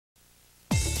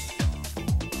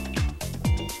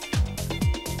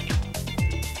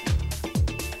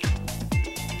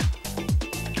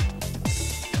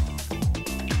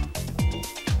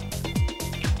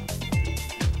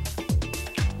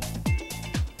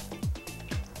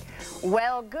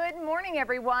Well, good morning,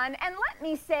 everyone, and let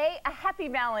me say a happy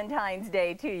Valentine's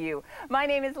Day to you. My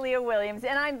name is Leah Williams,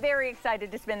 and I'm very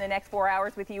excited to spend the next 4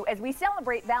 hours with you as we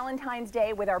celebrate Valentine's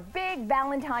Day with our big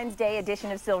Valentine's Day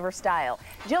edition of Silver Style.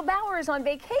 Jill Bauer is on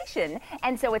vacation,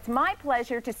 and so it's my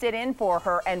pleasure to sit in for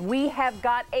her, and we have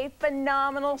got a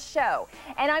phenomenal show.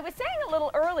 And I was saying a little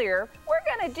earlier,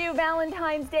 we're going to do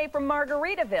Valentine's Day from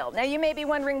Margaritaville. Now, you may be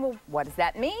wondering, well, what does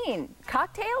that mean?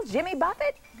 Cocktails? Jimmy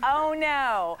Buffett? Oh,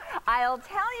 no. I'll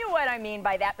tell you what I mean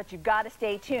by that, but you've got to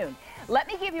stay tuned. Let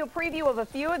me give you a preview of a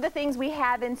few of the things we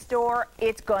have in store.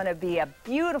 It's going to be a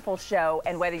beautiful show,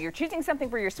 and whether you're choosing something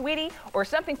for your sweetie or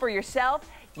something for yourself,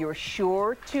 you're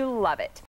sure to love it.